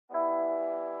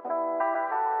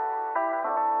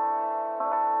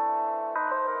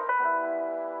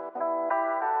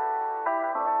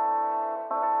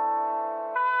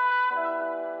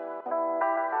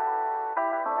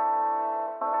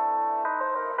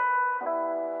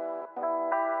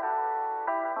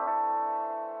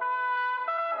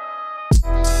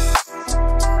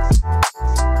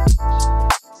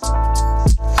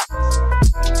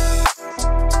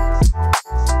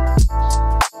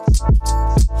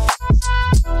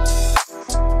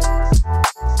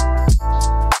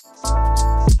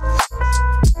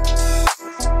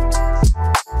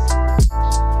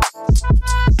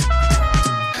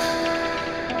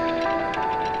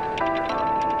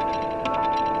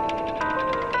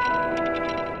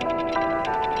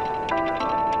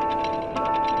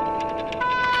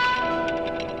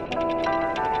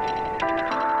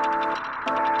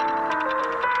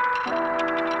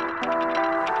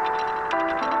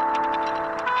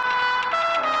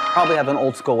Probably have an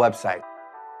old school website,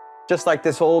 just like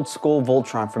this old school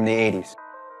Voltron from the 80s.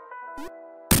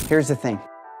 Here's the thing,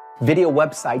 video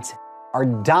websites are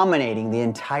dominating the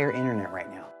entire internet right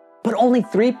now, but only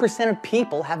 3% of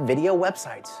people have video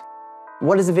websites.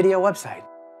 What is a video website?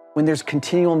 When there's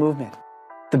continual movement.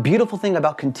 The beautiful thing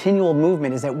about continual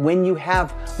movement is that when you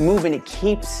have movement, it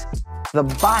keeps the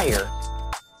buyer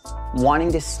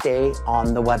wanting to stay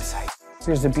on the website.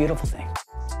 Here's the beautiful thing.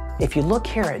 If you look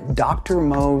here at Dr.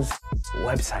 Mo's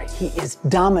website, he is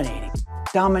dominating.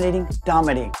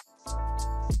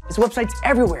 His website's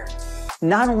everywhere.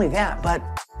 Not only that, but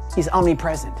he's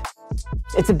omnipresent.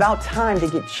 It's about time to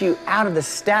get you out of the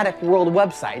static world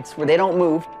websites where they don't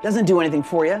move, doesn't do anything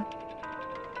for you,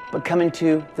 but come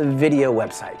into the video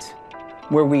websites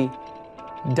where we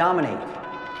dominate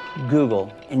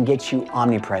Google and get you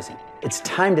omnipresent. It's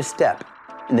time to step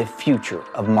in the future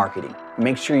of marketing.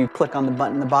 Make sure you click on the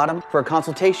button at the bottom for a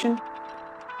consultation,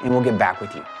 and we'll get back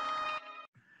with you.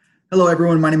 Hello,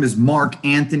 everyone. My name is Mark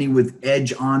Anthony with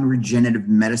Edge on Regenerative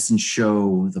Medicine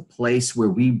Show, the place where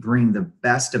we bring the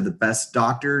best of the best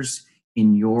doctors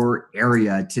in your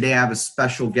area. Today, I have a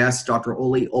special guest, Dr.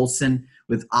 Olson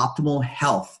with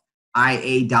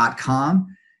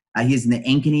OptimalHealthIA.com. He's in the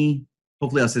Ankeny,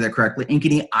 hopefully I'll say that correctly,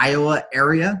 Ankeny, Iowa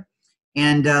area.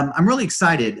 And I'm really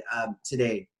excited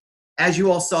today. As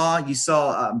you all saw, you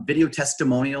saw video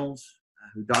testimonials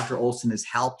who Dr. Olson has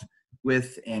helped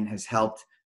with and has helped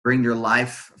bring their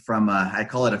life from, I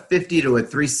call it a 50 to a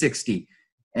 360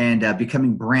 and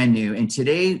becoming brand new. And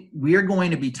today we are going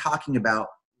to be talking about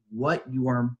what you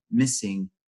are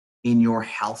missing in your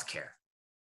healthcare.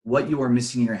 What you are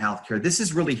missing in your healthcare. This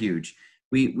is really huge.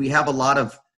 We have a lot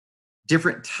of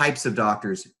different types of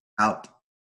doctors out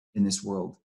in this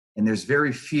world. And there's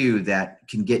very few that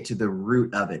can get to the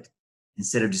root of it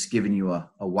instead of just giving you a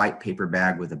white paper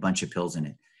bag with a bunch of pills in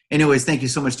it. Anyways, thank you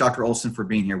so much, Dr. Olson, for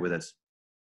being here with us.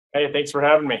 Hey, thanks for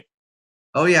having me.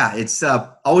 Oh, yeah. It's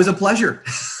always a pleasure.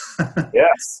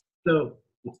 Yes.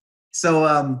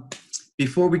 So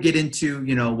before we get into,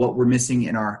 what we're missing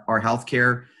in our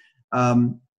healthcare, I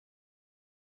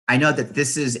know that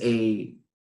this is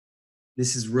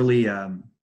really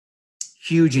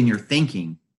huge in your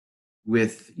thinking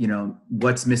with,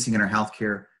 what's missing in our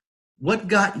healthcare. What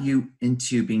got you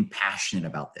into being passionate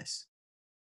about this?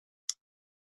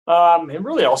 It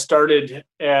really all started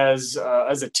as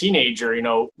a teenager,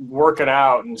 working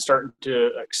out and starting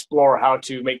to explore how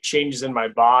to make changes in my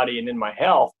body and in my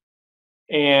health.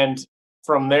 And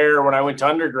from there, when I went to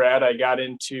undergrad, I got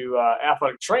into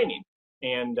athletic training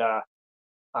and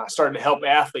started to help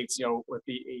athletes, with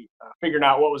the figuring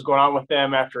out what was going on with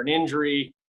them after an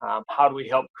injury. How do we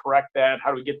help correct that? How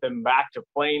do we get them back to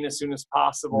playing as soon as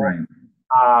possible? Right.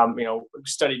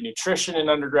 Studied nutrition in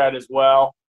undergrad as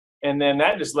well. And then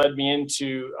that just led me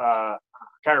into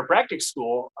chiropractic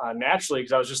school naturally,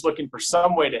 because I was just looking for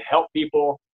some way to help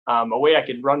people, a way I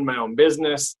could run my own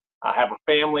business, have a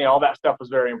family. All that stuff was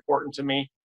very important to me.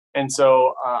 And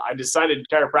so I decided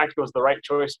chiropractic was the right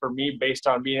choice for me based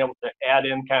on being able to add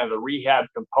in kind of the rehab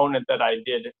component that I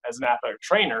did as an athletic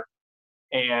trainer.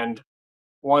 And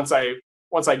once I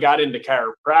got into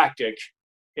chiropractic,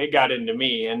 it got into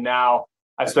me. And now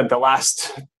I've spent the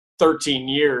last 13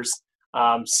 years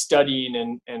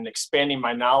studying and expanding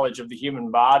my knowledge of the human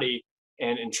body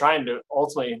and trying to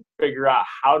ultimately figure out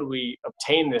how do we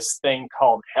obtain this thing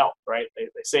called health, right? They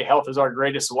say health is our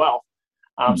greatest wealth.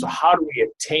 So how do we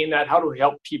obtain that? How do we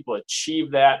help people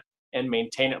achieve that and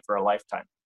maintain it for a lifetime?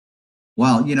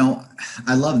 Well,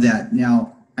 I love that.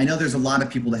 Now, I know there's a lot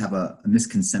of people that have a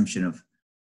misconception of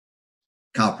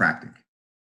chiropractic.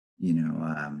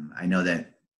 I know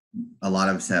that a lot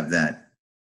of us have that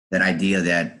idea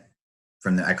that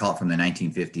I call it from the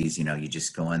 1950s, you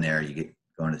just go in there, you get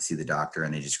going to see the doctor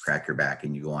and they just crack your back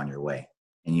and you go on your way.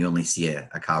 And you only see a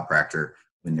chiropractor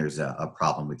when there's a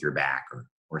problem with your back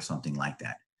or something like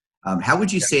that. How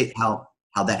would you say how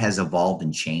that has evolved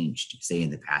and changed, say in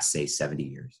the past, say 70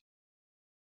 years?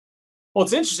 Well,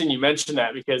 it's interesting you mentioned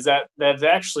that, because that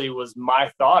actually was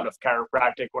my thought of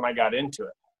chiropractic when I got into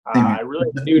it. Same I really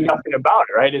knew nothing about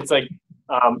it, right? It's like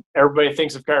everybody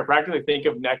thinks of chiropractic, they think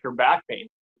of neck or back pain.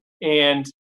 And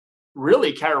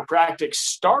really, chiropractic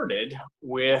started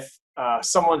with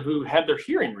someone who had their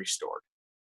hearing restored.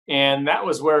 And that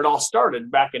was where it all started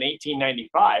back in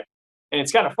 1895. And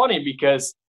it's kind of funny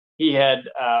because he had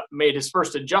made his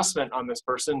first adjustment on this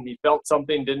person. He felt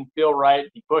something didn't feel right.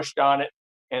 He pushed on it,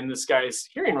 and this guy's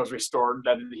hearing was restored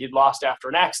that he'd lost after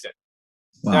an accident.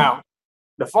 Wow. Now,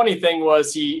 the funny thing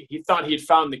was he thought he'd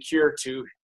found the cure to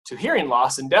hearing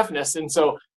loss and deafness. And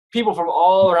so people from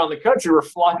all around the country were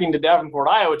flocking to Davenport,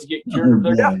 Iowa to get cured of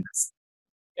their deafness.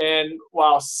 And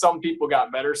while some people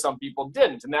got better, some people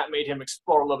didn't. And that made him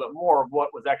explore a little bit more of what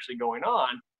was actually going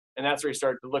on. And that's where he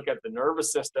started to look at the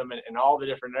nervous system and all the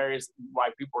different areas, why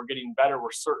people were getting better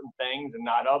with certain things and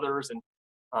not others. And,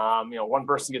 one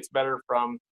person gets better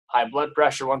from high blood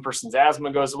pressure, one person's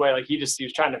asthma goes away. Like he was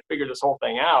trying to figure this whole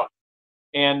thing out.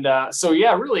 And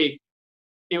really,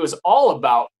 it was all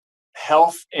about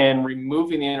health and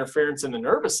removing the interference in the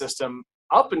nervous system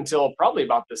up until probably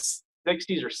about the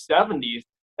 60s or 70s.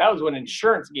 That was when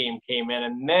insurance game came in.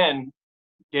 And then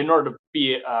in order to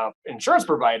be an insurance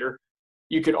provider,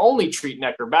 you could only treat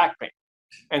neck or back pain.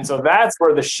 And so that's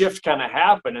where the shift kind of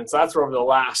happened. And so that's where over the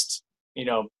last,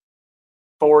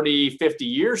 40, 50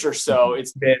 years or so,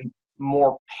 it's been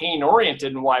more pain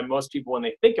oriented, and why most people, when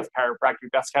they think of chiropractic,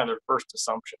 that's kind of their first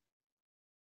assumption.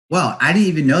 Well, I didn't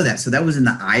even know that. So that was in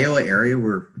the Iowa area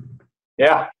where.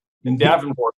 Yeah, in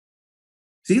Davenport.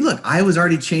 See, look, Iowa's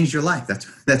already changed your life.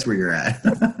 That's where you're at.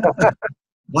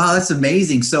 Wow, that's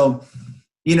amazing. So,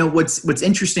 what's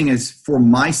interesting is for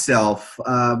myself,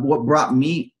 what brought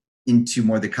me into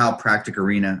more the chiropractic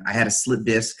arena. I had a slip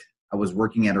disc. I was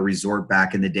working at a resort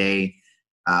back in the day,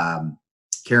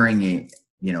 carrying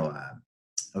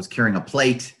I was carrying a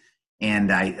plate,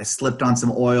 and I slipped on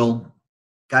some oil.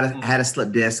 Had a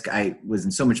slip disc. I was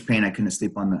in so much pain I couldn't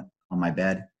sleep on my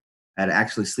bed. I had to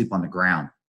actually sleep on the ground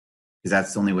because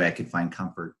that's the only way I could find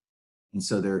comfort. And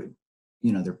so they're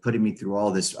putting me through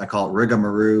all this. I call it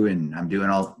rigmarole, and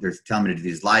they're telling me to do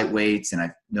these light weights, and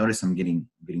I notice I'm getting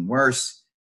worse.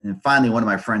 And then finally, one of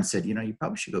my friends said, you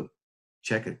probably should go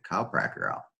check a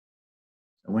chiropractor out.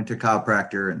 I went to a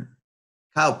chiropractor, and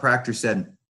chiropractor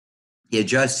said, he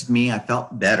adjusted me. I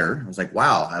felt better. I was like,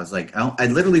 wow. I was like, I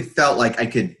literally felt like I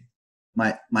could,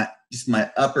 my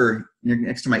upper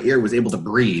next to my ear was able to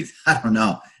breathe. I don't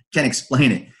know. Can't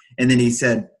explain it. And then he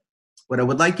said, what I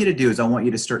would like you to do is I want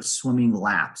you to start swimming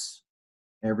laps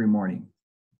every morning.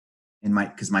 And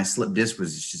because my slip disc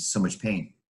was just so much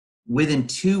pain. Within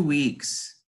 2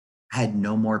 weeks, I had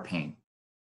no more pain.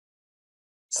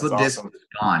 Slip disc was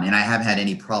gone, and I haven't had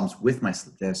any problems with my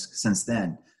slip disc since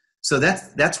then. So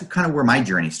that's kind of where my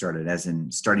journey started, as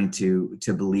in starting to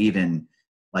believe in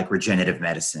like regenerative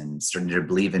medicine, starting to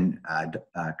believe in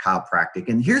chiropractic.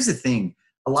 And here's the thing: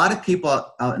 a lot of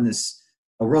people out in this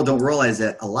world don't realize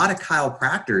that a lot of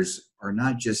chiropractors are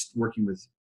not just working with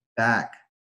back,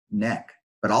 neck,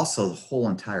 but also the whole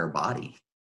entire body,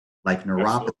 like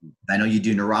neuropathy. Absolutely. I know you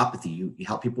do neuropathy. You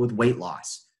help people with weight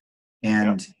loss,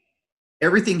 and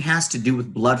everything has to do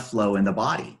with blood flow in the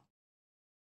body.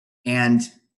 And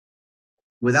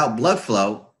without blood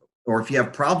flow, or if you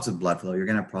have problems with blood flow, you're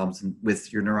going to have problems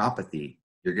with your neuropathy.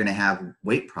 You're going to have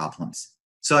weight problems.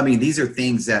 So, I mean, these are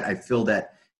things that I feel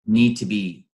that need to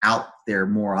be out there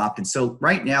more often. So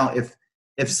right now, if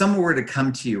someone were to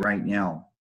come to you right now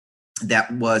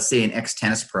that was, say, an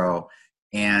ex-tennis pro,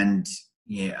 and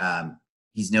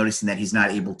he's noticing that he's not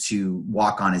able to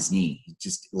walk on his knee,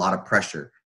 just a lot of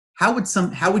pressure, how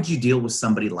would you deal with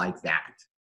somebody like that?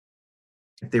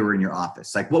 If they were in your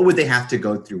office, like what would they have to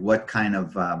go through? What kind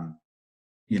of, a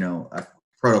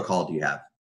protocol do you have?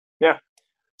 Yeah.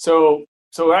 So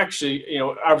actually,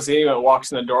 obviously anyone that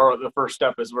walks in the door, the first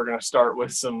step is we're going to start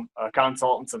with some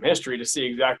consult and some history to see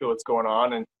exactly what's going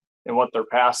on and what their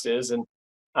past is. And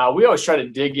we always try to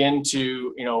dig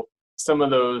into, some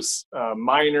of those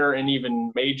minor and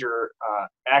even major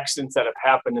accidents that have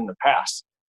happened in the past.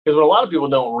 Because what a lot of people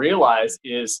don't realize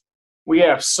is we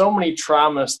have so many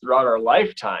traumas throughout our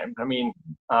lifetime. I mean,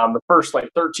 the first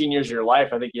 13 years of your life,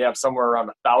 I think you have somewhere around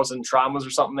 1,000 traumas or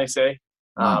something, they say.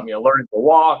 Learning to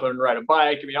walk, learning to ride a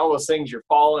bike. I mean, all those things, you're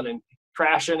falling and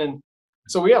crashing. And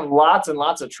so we have lots and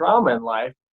lots of trauma in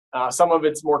life. Some of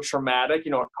it's more traumatic,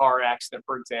 a car accident,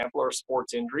 for example, or a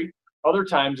sports injury. Other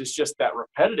times it's just that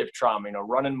repetitive trauma,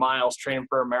 running miles, training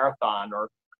for a marathon, or,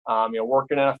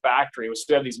 working in a factory. We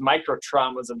still have these micro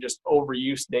traumas of just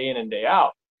overuse day in and day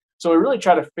out. So we really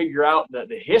try to figure out the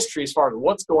history as far as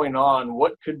what's going on,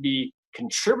 what could be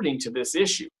contributing to this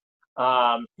issue.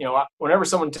 Whenever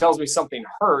someone tells me something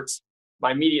hurts,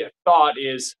 my immediate thought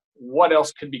is, what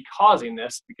else could be causing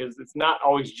this? Because it's not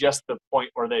always just the point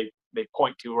where they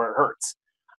point to where it hurts.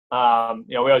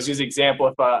 We always use the example,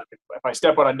 if I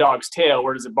step on a dog's tail,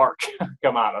 where does it bark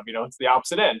come out of? It's the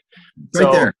opposite end. Right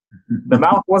So there. the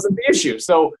mouth wasn't the issue.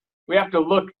 So we have to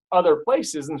look other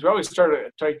places, and so we always try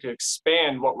to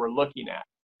expand what we're looking at.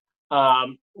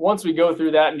 Once we go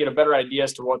through that and get a better idea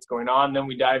as to what's going on, then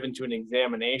we dive into an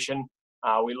examination.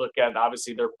 We look at,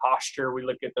 obviously, their posture. We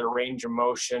look at their range of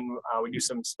motion. We do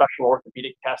some special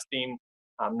orthopedic testing,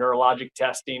 neurologic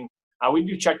testing. We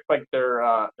do check like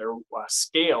their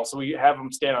scale. So we have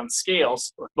them stand on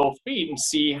scales with both feet and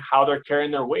see how they're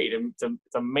carrying their weight. And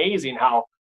it's amazing how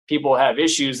people have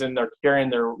issues and they're carrying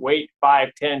their weight 5,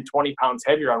 10, 20 pounds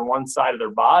heavier on one side of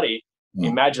their body.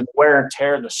 Imagine the wear and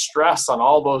tear and the stress on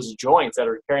all those joints that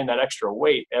are carrying that extra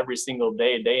weight every single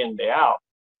day, day in, day out.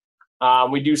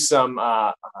 We do some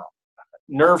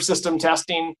nerve system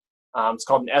testing. It's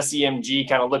called an SEMG,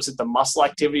 kind of looks at the muscle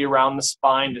activity around the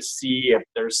spine to see if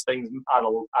there's things out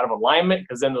of alignment,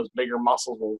 because then those bigger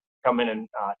muscles will come in and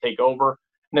take over.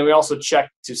 And then we also check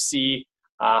to see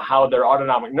how their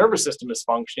autonomic nervous system is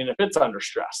functioning if it's under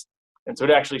stress. And so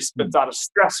it actually spits out a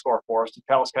stress score for us to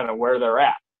tell us kind of where they're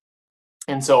at.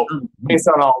 And so based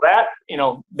on all that,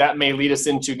 that may lead us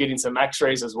into getting some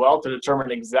x-rays as well to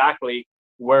determine exactly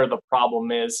where the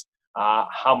problem is,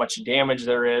 how much damage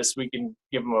there is. We can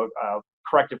give them a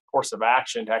corrective course of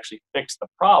action to actually fix the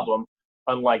problem,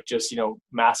 unlike just,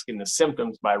 masking the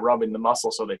symptoms by rubbing the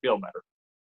muscle so they feel better.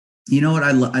 You know what?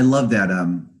 I love that.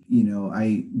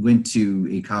 I went to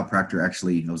a chiropractor,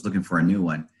 actually. I was looking for a new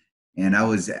one, and I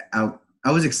was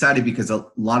excited because a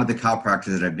lot of the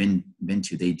chiropractors that I've been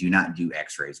to, they do not do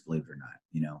x-rays, believe it or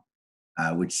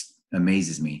not, which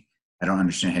amazes me. I don't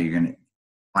understand how you're going to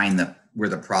find where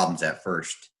the problem's at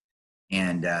first.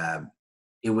 And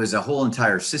it was a whole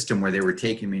entire system where they were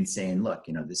taking me and saying, look,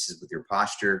 this is with your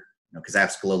posture, because I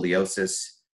have scoliosis.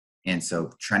 And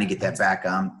so trying to get that back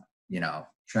on,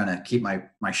 trying to keep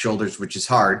my shoulders, which is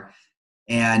hard.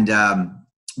 And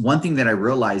one thing that I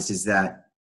realized is that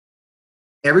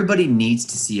everybody needs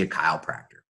to see a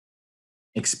chiropractor,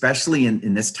 especially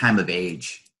in this time of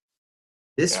age.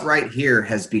 This right here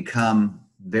has become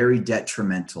very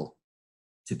detrimental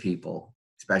to people,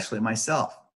 especially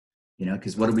myself,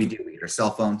 because what do? We get our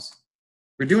cell phones.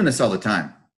 We're doing this all the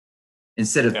time.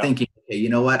 Instead of thinking, okay, you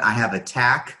know what? I have a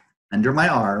tack under my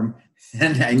arm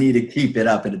and I need to keep it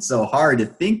up. And it's so hard to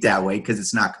think that way because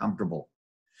it's not comfortable.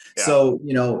 Yeah. So,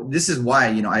 this is why,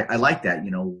 I like that,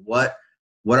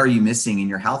 what are you missing in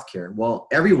your healthcare? Well,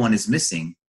 everyone is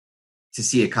missing to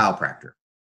see a chiropractor.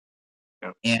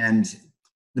 Yeah. And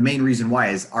the main reason why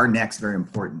is our neck's very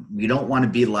important. We don't want to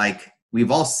be like, we've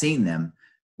all seen them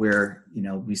where,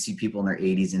 we see people in their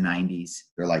 80s and 90s.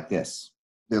 They're like this.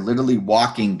 They're literally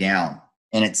walking down,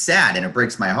 and it's sad and it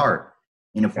breaks my heart.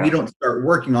 And if we don't start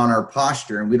working on our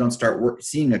posture and we don't start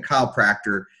seeing a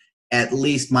chiropractor, at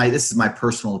least this is my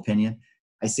personal opinion,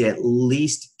 I say at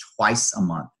least twice a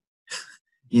month.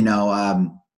 I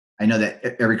know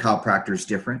that every chiropractor is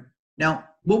different. Now,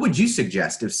 what would you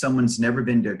suggest if someone's never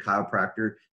been to a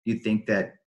chiropractor? Do you think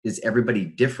that is everybody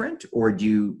different, or do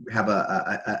you have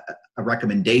a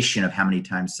recommendation of how many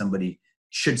times somebody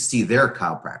should see their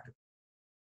chiropractor?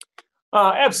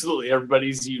 Absolutely.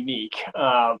 Everybody's unique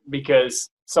because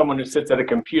someone who sits at a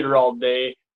computer all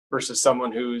day versus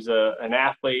someone who's an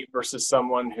athlete versus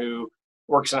someone who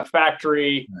works in a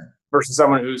factory versus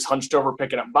someone who's hunched over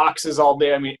picking up boxes all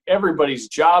day. I mean, everybody's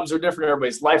jobs are different.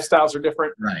 Everybody's lifestyles are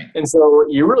different. Right. And so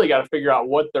you really got to figure out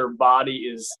what their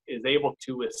body is able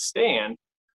to withstand.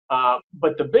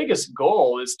 But the biggest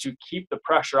goal is to keep the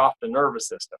pressure off the nervous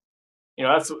system.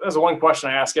 That's the one question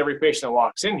I ask every patient that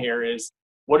walks in here is,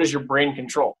 what does your brain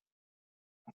control?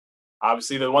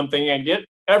 Obviously, the one thing I get,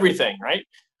 everything, right?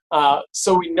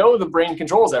 So we know the brain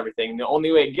controls everything. The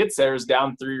only way it gets there is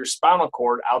down through your spinal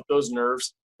cord, out those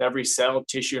nerves, to every cell,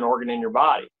 tissue, and organ in your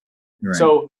body. Right.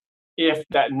 So if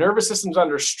that nervous system's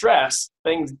under stress,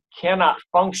 things cannot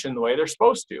function the way they're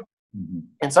supposed to. Mm-hmm.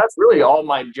 And so that's really all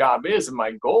my job is, and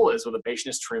my goal is with a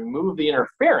patient is to remove the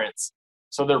interference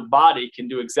so their body can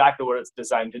do exactly what it's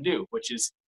designed to do, which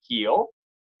is heal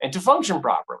and to function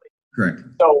properly. Correct.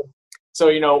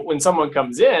 So when someone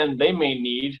comes in, they may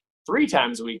need 3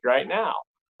 times a week right now.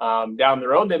 Down the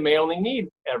road, they may only need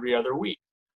every other week.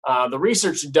 The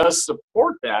research does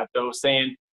support that, though,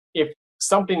 saying if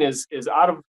something is out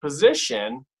of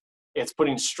position, it's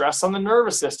putting stress on the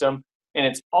nervous system, and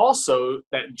it's also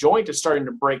that joint is starting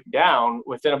to break down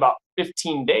within about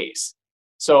 15 days.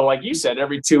 So like you said,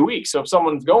 every 2 weeks. So if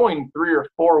someone's going 3 or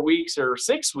 4 weeks or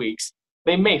 6 weeks,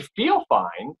 they may feel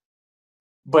fine,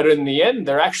 but in the end,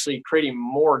 they're actually creating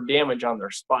more damage on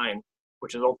their spine,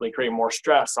 which is ultimately creating more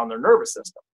stress on their nervous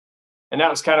system. And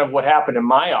that was kind of what happened in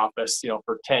my office.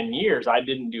 For 10 years, I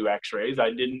didn't do x-rays.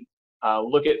 I didn't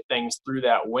look at things through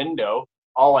that window.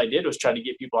 All I did was try to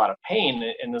get people out of pain.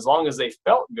 And as long as they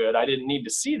felt good, I didn't need to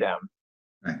see them.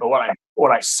 Right. But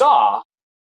what I saw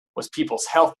was people's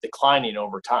health declining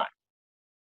over time.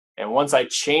 And once I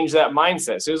changed that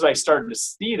mindset, as soon as I started to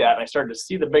see that, and I started to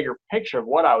see the bigger picture of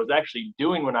what I was actually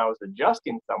doing when I was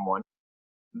adjusting someone,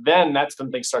 then that's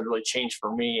when things started to really change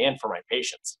for me and for my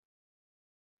patients.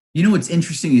 What's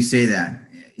interesting you say that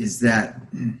is that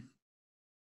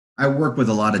I work with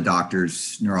a lot of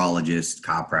doctors, neurologists,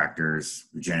 chiropractors,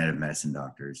 regenerative medicine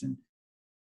doctors. And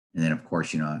then of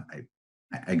course,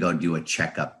 I go do a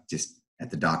checkup just at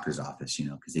the doctor's office,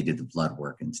 because they did the blood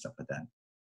work and stuff like that.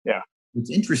 Yeah. What's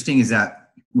interesting is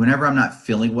that whenever I'm not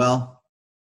feeling well,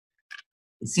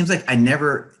 it seems like I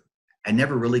never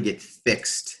really get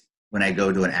fixed when I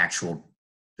go to an actual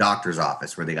doctor's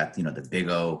office where they got, the big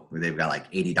O, where they've got like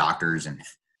 80 doctors and,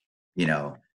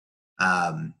 and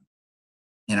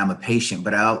I'm a patient,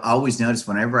 but I always notice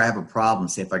whenever I have a problem,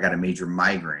 say if I got a major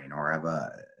migraine or I have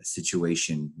a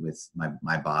situation with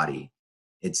my body,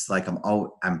 it's like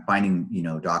I'm finding,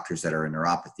 doctors that are in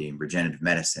neuropathy and regenerative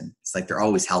medicine. It's like they're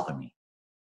always helping me.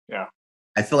 Yeah.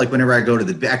 I feel like whenever I go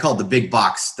to I call it the big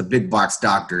box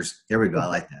doctors. There we go. I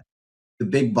like that. The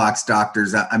big box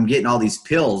doctors, I'm getting all these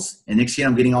pills, and next thing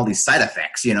I'm getting all these side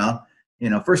effects,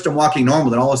 first I'm walking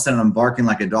normal, then all of a sudden I'm barking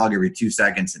like a dog every 2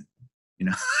 seconds. And,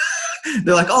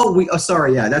 they're like,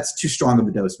 sorry. Yeah, that's too strong of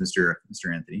a dose, Mr.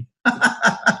 Anthony.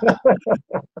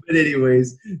 But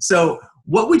anyways, so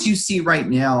what would you see right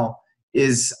now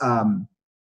is,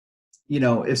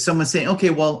 if someone's saying,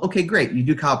 okay, great. You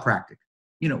do chiropractic.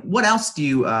 What else do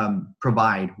you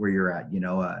provide where you're at?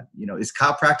 Is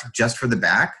chiropractic just for the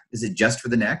back? Is it just for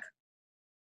the neck?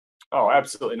 Oh,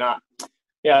 absolutely not.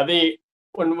 Yeah.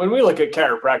 When we look at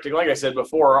chiropractic, like I said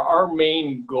before, our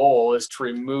main goal is to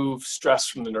remove stress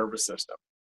from the nervous system.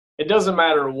 It doesn't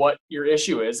matter what your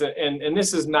issue is. And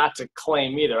this is not to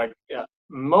claim either.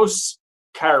 Most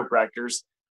chiropractors,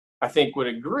 I think, would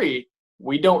agree,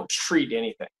 we don't treat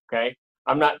anything. Okay.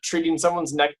 I'm not treating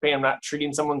someone's neck pain. I'm not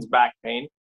treating someone's back pain.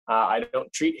 I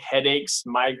don't treat headaches,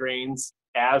 migraines,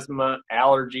 asthma,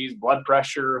 allergies, blood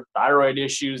pressure, thyroid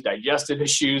issues, digestive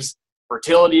issues,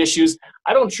 fertility issues.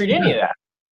 I don't treat any of that.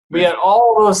 But yet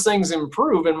all those things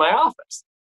improve in my office.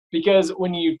 Because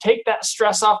when you take that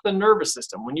stress off the nervous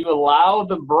system, when you allow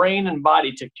the brain and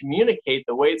body to communicate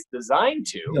the way it's designed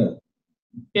to,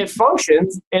 it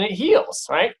functions and it heals,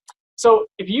 right? So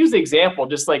if you use the example,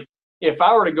 just like if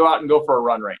I were to go out and go for a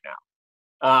run right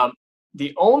now,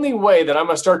 the only way that I'm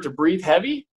going to start to breathe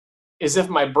heavy is if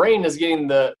my brain is getting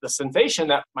the sensation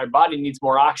that my body needs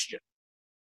more oxygen.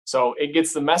 So it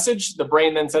gets the message, the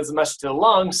brain then sends the message to the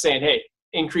lungs saying, hey,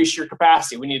 increase your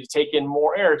capacity. We need to take in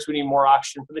more air because we need more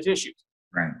oxygen for the tissues.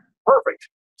 Right. Perfect.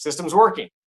 System's working.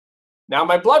 Now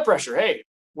my blood pressure, hey,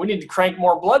 we need to crank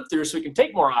more blood through so we can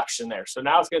take more oxygen there. So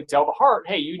now it's going to tell the heart,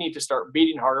 hey, you need to start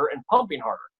beating harder and pumping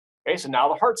harder. Okay, so now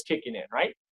the heart's kicking in,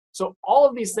 right? So all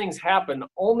of these things happen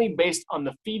only based on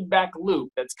the feedback loop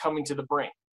that's coming to the brain.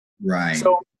 Right.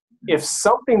 So if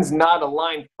something's not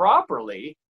aligned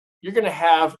properly, you're going to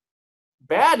have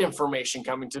bad information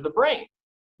coming to the brain.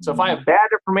 So if I have bad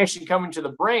information coming to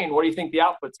the brain, what do you think the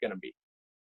output's going to be?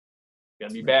 It's going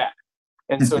to be bad.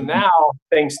 And so now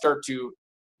things start to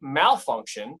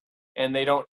malfunction and they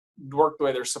don't work the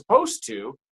way they're supposed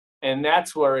to. And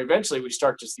that's where eventually we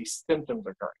start to see symptoms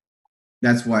occurring.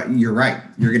 That's why you're right.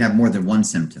 You're going to have more than one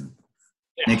symptom.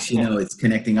 Yeah. Next, it's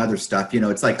connecting other stuff.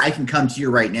 It's like I can come to you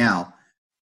right now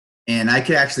and I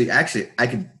could actually I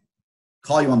could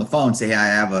call you on the phone and say, hey, I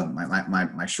have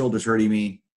my shoulder's hurting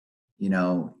me.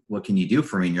 What can you do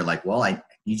for me? And you're like, well, I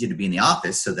need you to be in the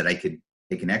office so that I could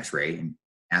take an x-ray and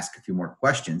ask a few more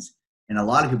questions. And a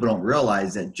lot of people don't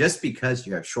realize that just because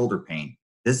you have shoulder pain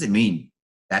doesn't mean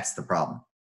that's the problem.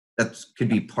 That could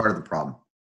be part of the problem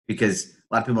because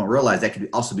a lot of people don't realize that could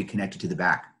also be connected to the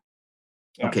back.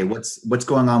 Yeah. Okay, what's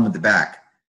going on with the back?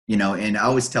 And I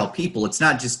always tell people it's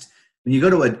not just when you go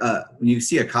to when you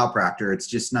see a chiropractor, it's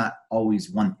just not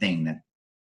always one thing that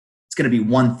it's going to be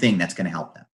one thing that's going to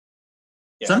help them.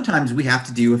 Yeah. Sometimes we have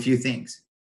to do a few things,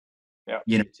 to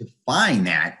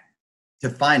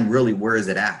find really where is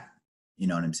it at, you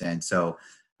know what I'm saying? So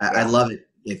I love it.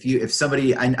 If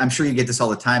somebody, I'm sure you get this all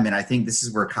the time. And I think this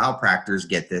is where chiropractors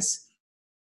get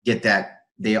that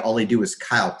all they do is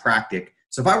chiropractic.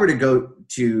 So if I were to go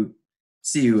to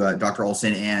see you, Dr.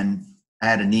 Olson, and I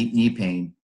had a knee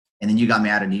pain, and then you got me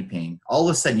out of knee pain. All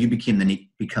of a sudden, you become the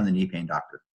knee pain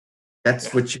doctor.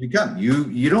 That's what you become.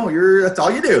 That's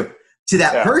all you do to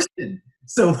that person.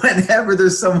 So whenever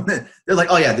there's someone that they're like,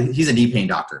 oh yeah, he's a knee pain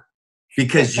doctor,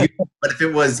 because but if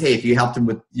it was, hey, if you helped him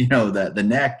with, the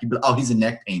neck, you'd be like, oh, he's a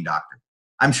neck pain doctor.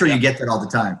 I'm sure you get that all the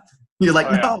time. You're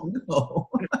like, no.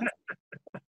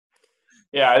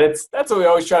 Yeah, that's what we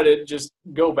always try to just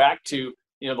go back to.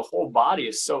 The whole body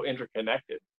is so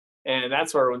interconnected, and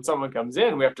that's where when someone comes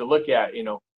in, we have to look at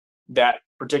that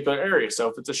particular area. So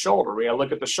if it's a shoulder, we got to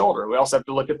look at the shoulder. We also have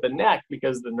to look at the neck,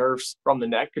 because the nerves from the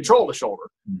neck control the shoulder.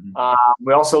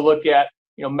 We also look at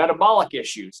metabolic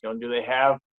issues. Do they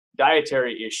have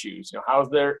dietary issues?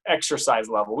 How's their exercise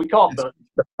level? We call it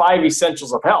the 5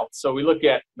 essentials of health. So we look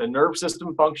at the nerve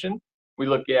system function, we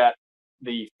look at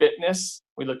the fitness,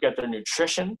 we look at their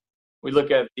nutrition, we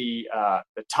look at the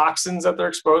toxins that they're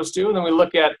exposed to, and then we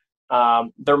look at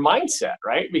their mindset,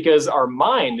 right? Because our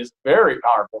mind is a very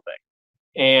powerful thing.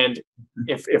 And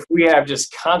if we have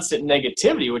just constant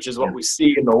negativity, which is what we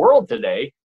see in the world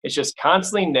today, it's just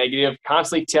constantly negative,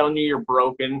 constantly telling you you're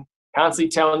broken, constantly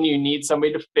telling you need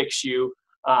somebody to fix you.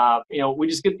 We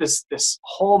just get this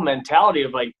whole mentality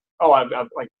of like, oh,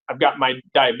 I've got my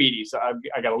diabetes.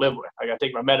 I got to live with it. I got to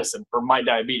take my medicine for my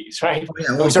diabetes, right? Oh,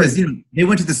 yeah, well, because they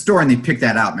went to the store and they picked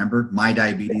that out. Remember, my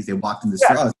diabetes. They walked in the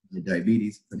store, oh,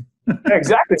 diabetes.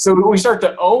 Exactly. So we start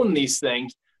to own these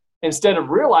things instead of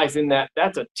realizing that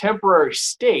that's a temporary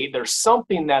state. There's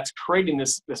something that's creating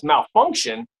this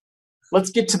malfunction. Let's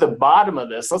get to the bottom of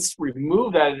this. Let's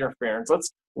remove that interference.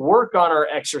 Let's work on our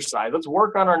exercise. Let's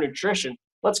work on our nutrition.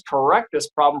 Let's correct this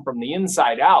problem from the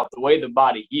inside out, the way the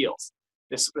body heals.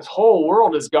 This whole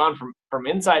world has gone from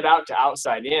inside out to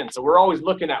outside in. So we're always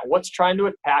looking at what's trying to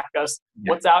attack us,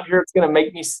 what's out here that's going to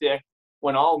make me sick,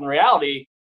 when all in reality,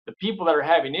 the people that are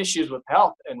having issues with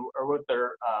health or with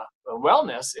their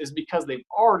wellness is because they've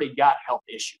already got health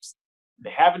issues.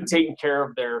 They haven't taken care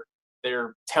of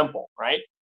their temple, right?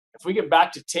 If we get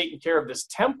back to taking care of this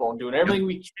temple and doing everything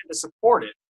we can to support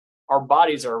it, our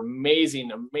bodies are amazing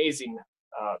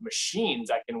machines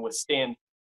that can withstand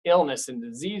illness and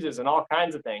diseases and all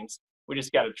kinds of things. We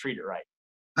just got to treat it right.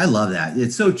 I love that.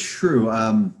 It's so true.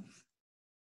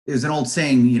 There's an old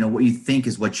saying, what you think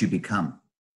is what you become.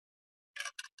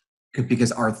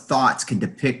 Because our thoughts can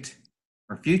depict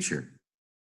our future,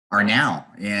 our now.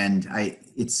 And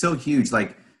it's so huge.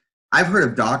 Like, I've heard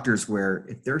of doctors where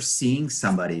if they're seeing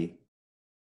somebody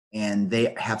and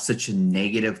they have such a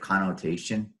negative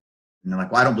connotation, and they're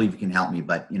like, well, I don't believe you can help me,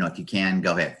 but if you can,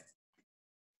 go ahead.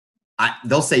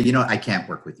 They'll say, I can't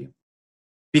work with you.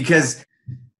 Because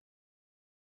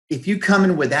if you come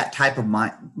in with that type of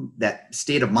mind, that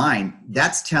state of mind,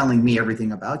 that's telling me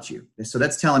everything about you. So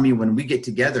that's telling me when we get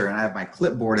together and I have my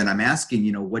clipboard and I'm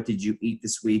asking, what did you eat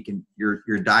this week and your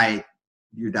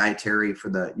dietary for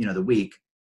the week,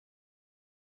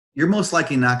 you're most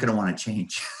likely not going to want to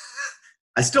change.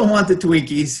 I still want the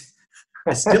Twinkies.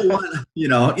 I still want,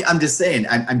 I'm just saying,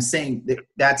 I'm saying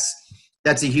that's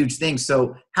a huge thing.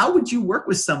 So how would you work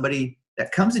with somebody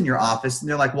that comes in your office and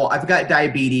they're like, well, I've got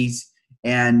diabetes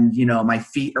and, my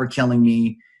feet are killing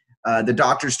me. The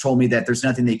doctors told me that there's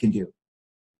nothing they can do,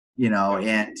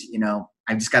 and,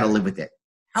 I've just got to live with it.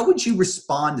 How would you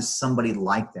respond to somebody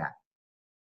like that?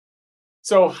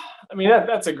 So,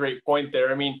 that's a great point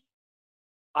there.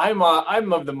 I'm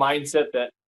of the mindset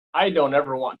that I don't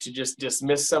ever want to just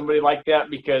dismiss somebody like that,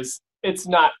 because it's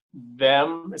not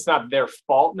them. It's not their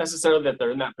fault necessarily that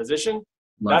they're in that position.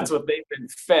 That's what they've been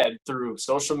fed through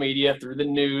social media, through the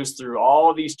news, through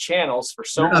all these channels for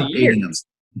so many years.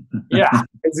 Yeah,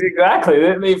 it's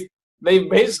exactly. They've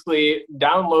basically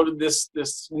downloaded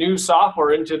this new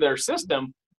software into their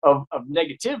system of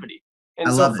negativity.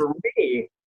 And so for me,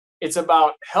 it's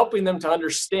about helping them to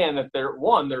understand that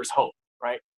there's hope,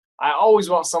 right? I always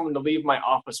want someone to leave my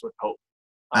office with hope.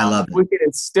 I love it. We can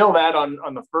instill that on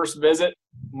the first visit.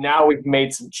 Now we've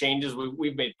made some changes.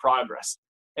 We've made progress.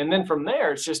 And then from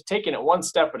there, it's just taking it one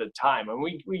step at a time. And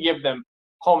we give them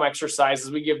home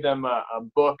exercises. We give them a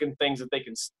book and things that they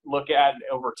can look at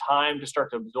over time to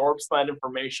start to absorb some of that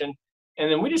information.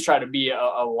 And then we just try to be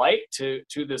a light to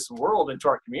this world and to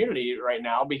our community right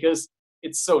now, because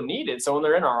it's so needed. So when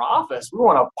they're in our office, we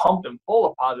want to pump them full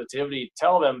of positivity,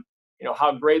 tell them,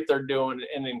 how great they're doing,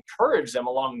 and encourage them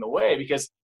along the way, because,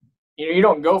 you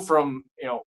don't go from,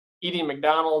 eating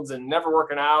McDonald's and never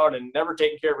working out and never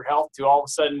taking care of your health to all of a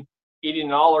sudden eating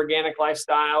an all organic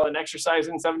lifestyle and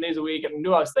exercising 7 days a week and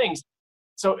do all those things.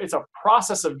 So it's a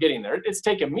process of getting there. It's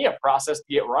taken me a process to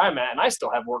get where I'm at, and I still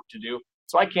have work to do.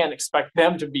 So I can't expect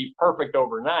them to be perfect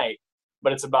overnight.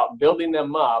 but it's about building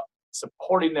them up,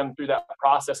 supporting them through that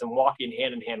process, and walking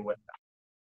hand in hand with them.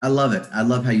 I love it. I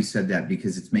love how you said that,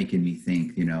 because it's making me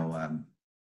think,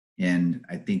 and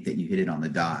I think that you hit it on the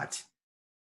dot.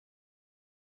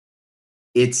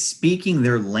 It's speaking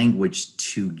their language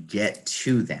to get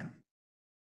to them.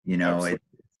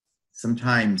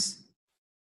 Sometimes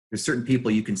there's certain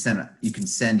people you can send a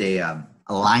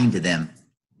line to them.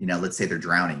 Let's say they're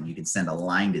drowning. You can send a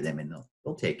line to them and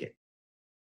they'll take it.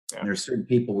 Yeah. And there's certain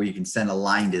people where you can send a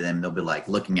line to them. They'll be like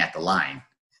looking at the line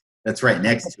that's right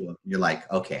next to them. You're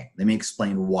like, okay, let me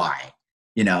explain why.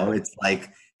 It's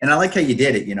like, and I like how you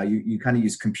did it. You kind of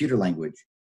use computer language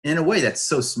in a way that's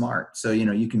so smart. So,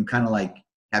 you can kind of like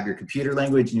have your computer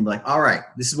language and you're like, all right,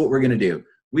 this is what we're going to do.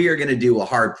 We are going to do a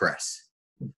hard press.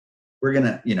 We're going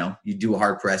to, you do a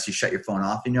hard press, you shut your phone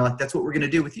off, and you're like, that's what we're going to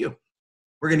do with you.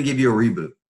 We're going to give you a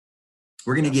reboot.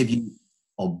 We're going to give you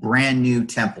a brand new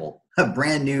temple, a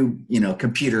brand new,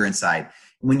 computer inside.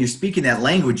 And when you're speaking that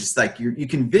language, it's like you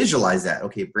can visualize that.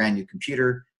 Okay, brand new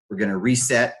computer, we're going to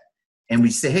reset. And we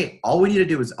say, hey, all we need to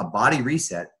do is a body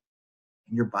reset,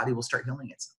 and your body will start healing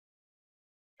itself.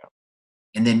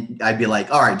 And then I'd be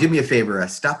like, all right, do me a favor.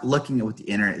 Stop looking at what the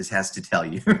internet has to tell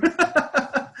you.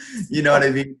 You know what I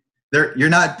mean? You're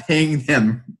not paying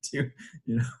them to,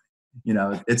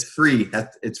 it's free.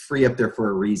 It's free up there for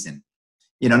a reason.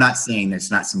 Not saying there's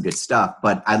not some good stuff,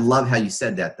 but I love how you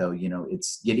said that, though.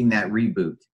 It's getting that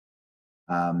reboot.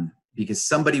 Because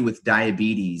somebody with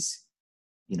diabetes,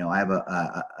 I have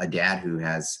a dad who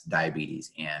has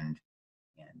diabetes, and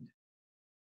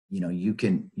you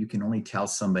can only tell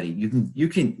somebody, you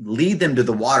can lead them to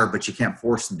the water, but you can't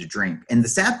force them to drink. And the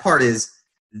sad part is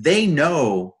they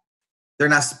know they're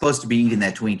not supposed to be eating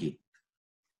that Twinkie.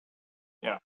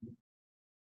 Yeah.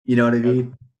 You know what I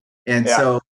mean? And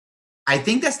so I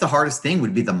think that's the hardest thing,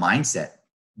 would be the mindset,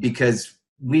 because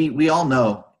we all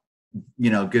know,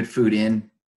 good food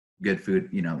in, good food,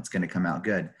 it's going to come out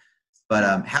good.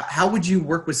 But how would you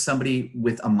work with somebody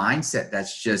with a mindset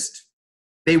that's just,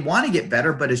 they want to get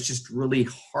better, but it's just really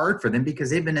hard for them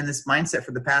because they've been in this mindset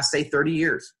for the past, say, 30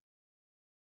 years?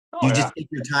 Just take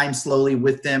your time slowly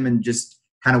with them and just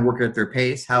kind of work at their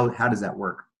pace. How does that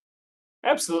work?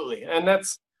 Absolutely. And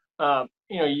that's,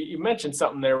 you mentioned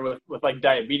something there with like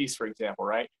diabetes, for example,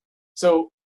 right? So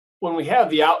when we have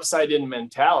the outside in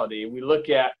mentality, we look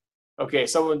at, okay,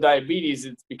 someone with diabetes,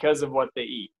 it's because of what they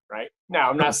eat, right? Now,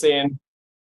 I'm not saying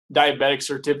diabetics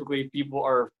are typically people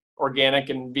are organic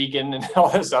and vegan and all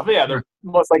that stuff. Yeah, they're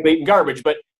most likely eating garbage.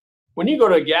 But when you go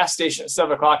to a gas station at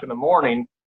 7:00 in the morning,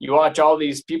 you watch all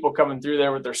these people coming through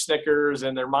there with their Snickers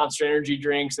and their Monster Energy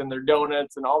drinks and their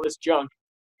donuts and all this junk.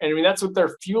 And I mean, that's what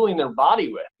they're fueling their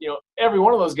body with. Every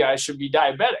one of those guys should be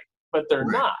diabetic, but they're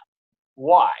not.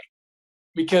 Why?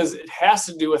 Because it has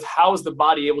to do with how is the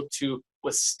body able to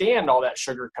withstand all that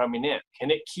sugar coming in? Can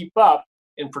it keep up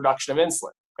in production of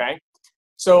insulin? Okay.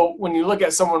 So when you look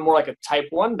at someone more like a type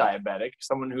 1 diabetic,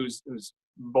 someone who's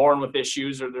born with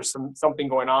issues, or there's something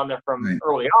going on there from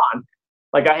early on,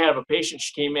 like I have a patient,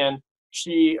 she came in,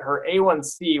 her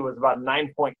A1C was about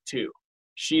 9.2.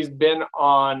 She's been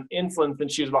on insulin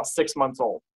since she was about 6 months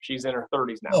old. She's in her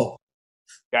 30s now. Oh.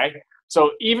 Okay.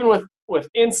 So even with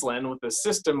insulin, with the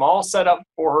system all set up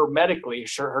for her medically,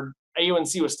 her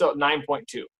A1C was still at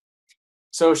 9.2.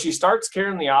 So she starts care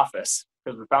in the office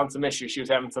because we found some issues. She was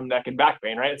having some neck and back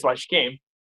pain, right? That's why she came.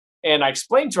 And I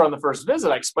explained to her on the first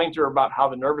visit, I explained to her about how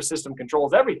the nervous system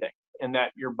controls everything, and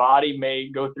that your body may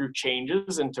go through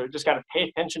changes, and to just kind of pay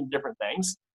attention to different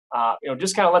things.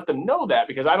 Just kind of let them know that,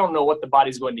 because I don't know what the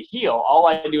body's going to heal. All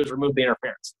I do is remove the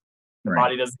interference. The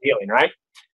body does the healing, right?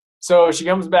 So she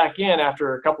comes back in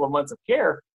after a couple of months of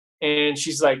care, and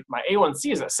she's like, my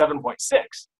A1C is at 7.6. I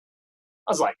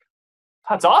was like,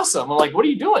 that's awesome. I'm like, what are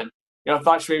you doing? I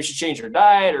thought maybe she changed her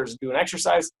diet or was doing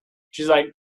exercise. She's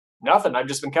like, nothing. I've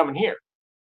just been coming here.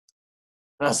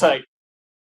 And I was like,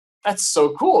 that's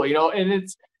so cool, and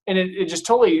it just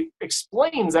totally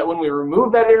explains that when we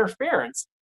remove that interference,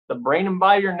 the brain and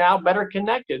body are now better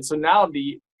connected. So now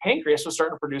the pancreas was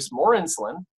starting to produce more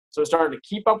insulin. So it's starting to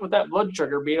keep up with that blood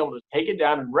sugar, being able to take it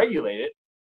down and regulate it,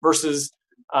 versus,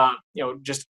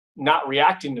 just not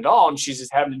reacting at all. And she's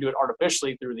just having to do it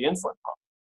artificially through the insulin pump.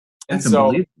 And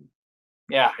so,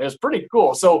 yeah, it was pretty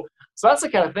cool. So that's the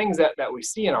kind of things that we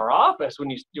see in our office when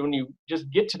you just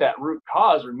get to that root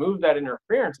cause, remove that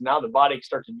interference, and now the body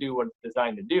starts to do what it's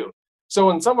designed to do. So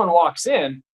when someone walks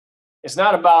in, it's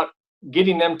not about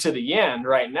getting them to the end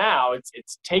right now.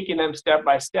 It's taking them step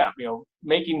by step,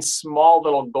 making small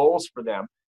little goals for them,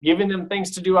 giving them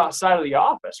things to do outside of the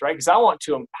office, right? Because I want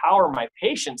to empower my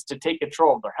patients to take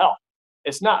control of their health.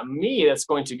 It's not me that's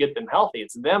going to get them healthy.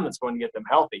 It's them that's going to get them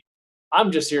healthy.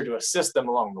 I'm just here to assist them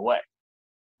along the way.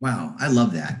 Wow. I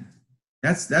love that.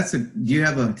 Do you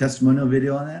have a testimonial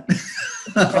video on that?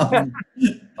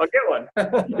 I'll get one.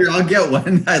 Here, I'll get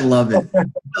one. I love it.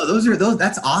 No,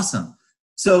 that's awesome.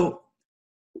 So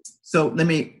let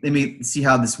me see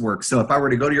how this works. So if I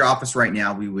were to go to your office right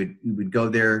now, we would go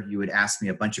there. You would ask me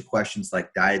a bunch of questions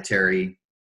like dietary,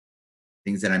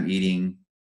 things that I'm eating,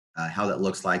 how that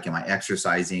looks like, am I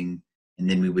exercising? And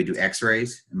then we would do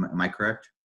x-rays. Am I correct?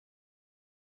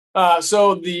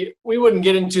 We wouldn't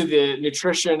get into the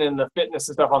nutrition and the fitness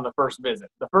and stuff on the first visit.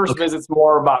 The first visit's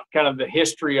more about kind of the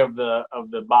history of the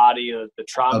body, the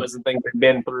traumas and things they've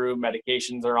been through,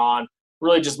 medications are on,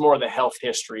 really just more of the health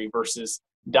history versus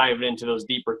diving into those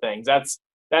deeper things.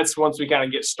 That's once we kind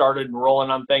of get started and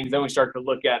rolling on things, then we start to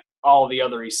look at all the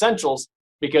other essentials,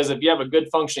 because if you have a good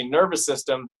functioning nervous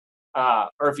system,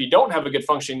 or if you don't have a good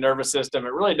functioning nervous system,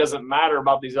 it really doesn't matter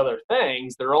about these other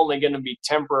things. They're only going to be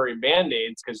temporary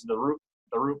band-aids, because the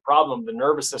root problem, the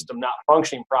nervous system not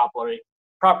functioning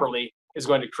properly is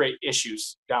going to create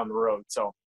issues down the road.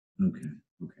 So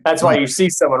that's why you see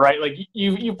someone, right? Like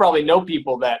you probably know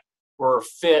people that were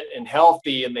fit and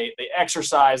healthy, and they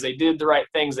exercised, they did the right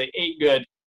things, they ate good,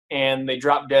 and they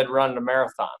dropped dead running a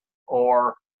marathon,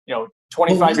 or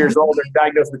 25 years old, they're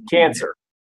diagnosed with cancer.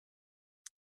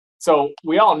 So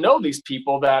we all know these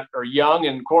people that are young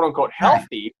and quote unquote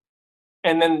healthy,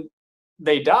 and then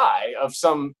they die of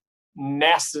some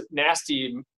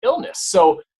nasty illness.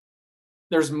 So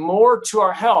there's more to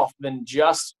our health than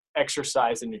just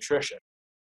exercise and nutrition.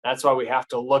 That's why we have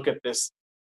to look at this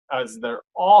as they're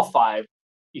all 5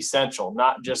 essential,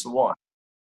 not just one.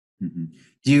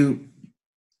 Mm-hmm.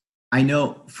 I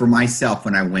know for myself,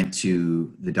 when I went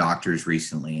to the doctors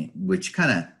recently, which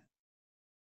kind of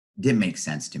didn't make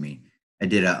sense to me. They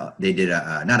did a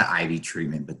not an IV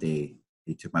treatment, but they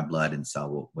took my blood and saw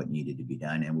what needed to be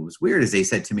done. And what was weird is they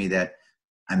said to me that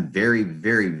I'm very,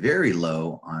 very, very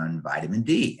low on vitamin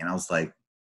D. And I was like,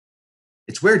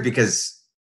 it's weird because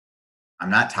I'm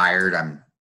not tired.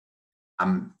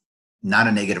 I'm not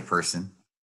a negative person,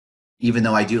 even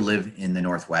though I do live in the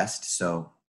Northwest.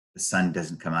 So the sun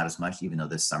doesn't come out as much, even though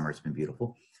this summer it's been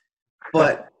beautiful.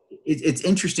 But it's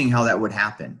interesting how that would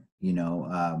happen.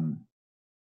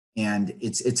 And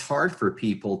it's hard for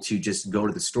people to just go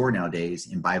to the store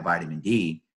nowadays and buy vitamin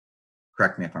D.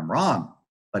 Correct me if I'm wrong,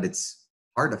 but it's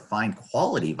hard to find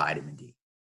quality vitamin D.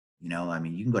 I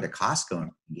mean, you can go to Costco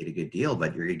and get a good deal,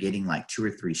 but you're getting like 2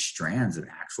 or 3 strands of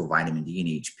actual vitamin D in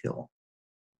each pill.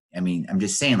 I mean, I'm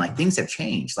just saying, like, things have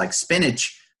changed. Like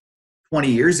spinach 20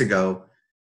 years ago,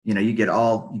 you get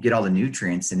all the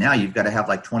nutrients, and now you've got to have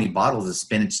like 20 bottles of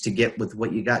spinach to get with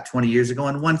what you got 20 years ago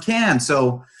in one can.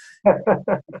 So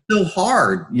it's so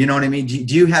hard. You know what I mean?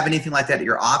 Do you have anything like that at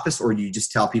your office, or do you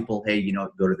just tell people, hey,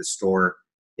 go to the store,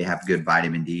 they have good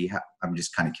vitamin D? I'm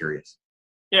just kind of curious.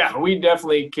 Yeah, we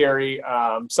definitely carry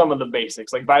some of the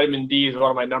basics. Like vitamin D is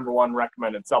one of my number 1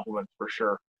 recommended supplements for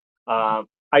sure.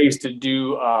 I used to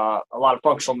do a lot of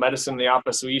functional medicine in the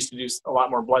office. So we used to do a lot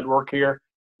more blood work here.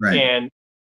 Right. And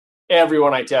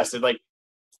everyone I tested, like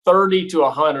 30 to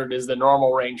 100 is the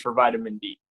normal range for vitamin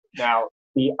D. Now,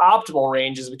 the optimal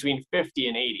range is between 50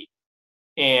 and 80.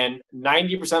 And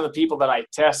 90% of the people that I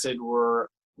tested were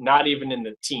not even in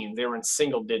the teens. They were in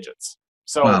single digits.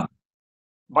 So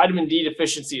vitamin D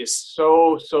deficiency is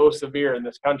so severe in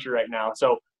this country right now.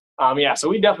 So, so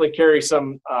we definitely carry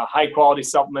some high quality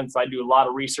supplements. I do a lot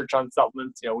of research on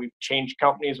supplements. We've changed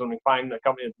companies when we find a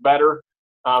company that's better.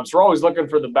 So we're always looking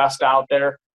for the best out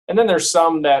there. And then there's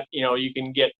some that, you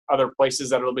can get other places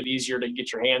that are a little bit easier to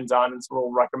get your hands on. And so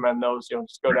we'll recommend those,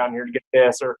 just go down here to get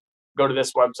this, or go to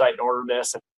this website and order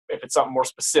this. If it's something more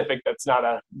specific, that's not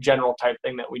a general type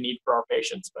thing that we need for our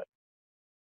patients. But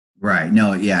right.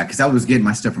 No, yeah. Cause I was getting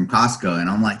my stuff from Costco and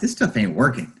I'm like, this stuff ain't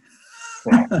working.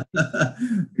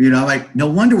 Like, no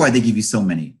wonder why they give you so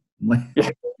many.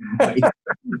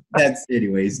 That's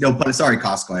anyways. No, but sorry,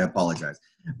 Costco. I apologize.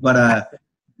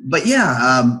 But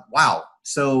yeah, wow.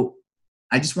 So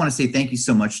I just want to say thank you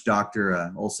so much,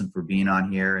 Dr. Olson, for being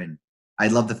on here. And I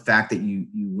love the fact that you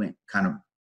went kind of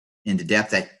into depth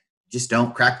that just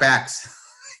don't crack backs,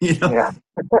 It's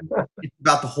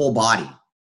about the whole body.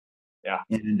 Yeah.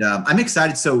 And I'm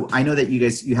excited. So I know that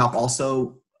you help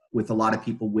also with a lot of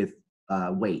people with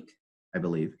weight, I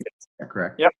believe. Is that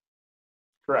correct? Yep.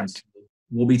 Correct.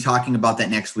 We'll be talking about that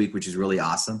next week, which is really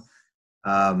awesome.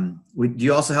 Do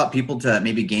you also help people to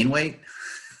maybe gain weight?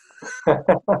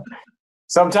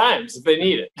 Sometimes if they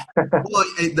need it. Well,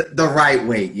 the right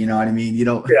weight, you know what I mean?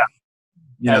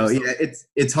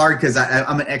 It's hard because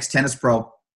I'm an ex-tennis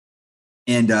pro,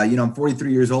 And, I'm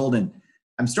 43 years old, and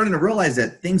I'm starting to realize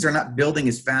that things are not building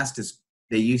as fast as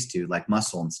they used to, like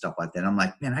muscle and stuff like that. I'm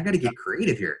like, man, I got to get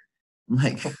creative here. I'm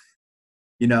like,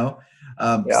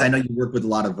 because I know you work with a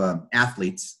lot of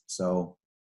athletes. So,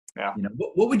 Yeah.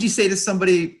 What would you say to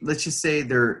somebody, let's just say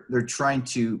they're trying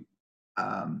to,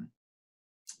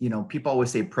 people always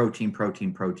say protein.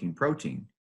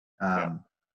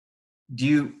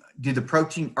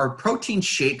 Are protein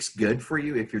shakes good for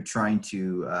you if you're trying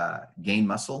to gain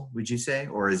muscle, would you say?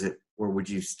 Or would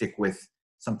you stick with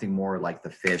something more like the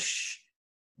fish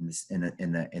and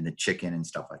the chicken and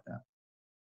stuff like that?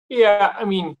 Yeah. I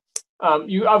mean,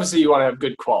 you want to have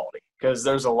good quality, because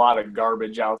there's a lot of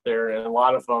garbage out there, and a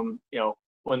lot of them,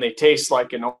 when they taste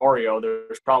like an Oreo,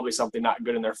 there's probably something not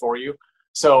good in there for you.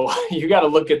 So you got to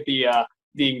look at the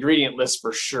ingredient list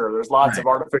for sure. There's lots of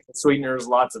artificial sweeteners,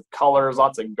 lots of colors,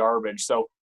 lots of garbage. So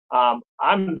I'm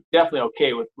definitely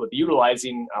okay with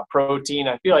utilizing protein.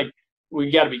 I feel like we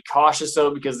got to be cautious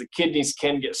though, because the kidneys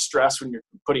can get stressed when you're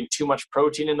putting too much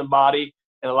protein in the body,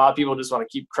 and a lot of people just want to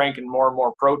keep cranking more and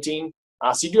more protein.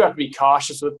 So you do have to be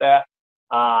cautious with that.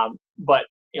 But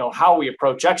how we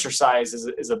approach exercise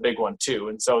is a big one too.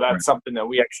 And so that's something that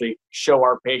we actually show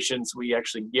our patients. We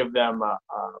actually give them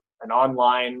an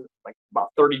online, like about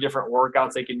 30 different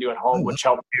workouts they can do at home, which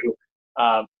help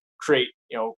to create,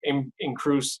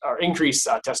 increase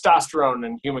testosterone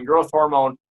and human growth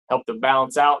hormone, help to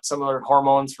balance out some of their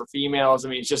hormones for females. I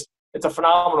mean, it's a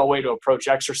phenomenal way to approach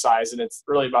exercise, and it's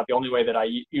really about the only way that I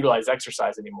utilize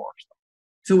exercise anymore.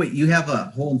 So wait, you have a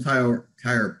whole entire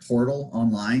portal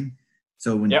online.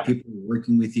 So when people are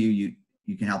working with you,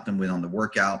 you can help them with on the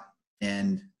workout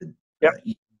and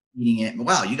eating it.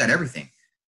 Wow, you got everything.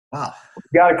 Wow,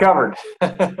 you got it covered.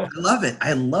 I love it.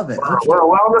 We're a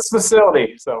wellness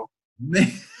facility, so.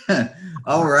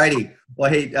 All righty. Well,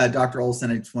 hey, Dr.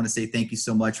 Olson, I just want to say thank you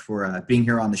so much for being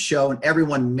here on the show. And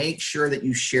everyone, make sure that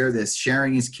you share this.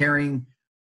 Sharing is caring.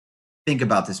 Think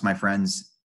about this, my friends.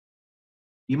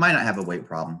 You might not have a weight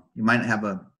problem. You might not have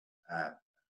a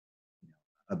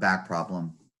back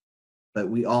problem, but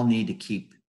we all need to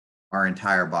keep our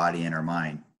entire body and our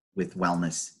mind with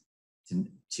wellness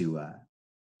to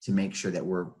make sure that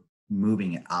we're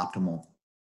moving at optimal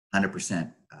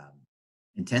 100%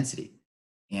 intensity.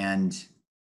 And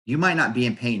you might not be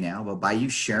in pain now, but by you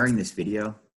sharing this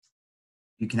video,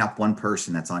 you can help one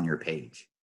person that's on your page.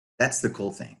 That's the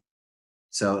cool thing.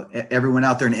 So everyone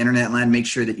out there in internet land, make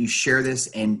sure that you share this,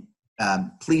 and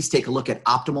please take a look at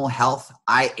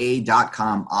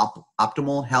optimalhealthia.com,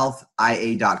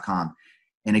 optimalhealthia.com.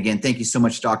 And again, thank you so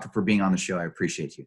much, doctor, for being on the show. I appreciate you.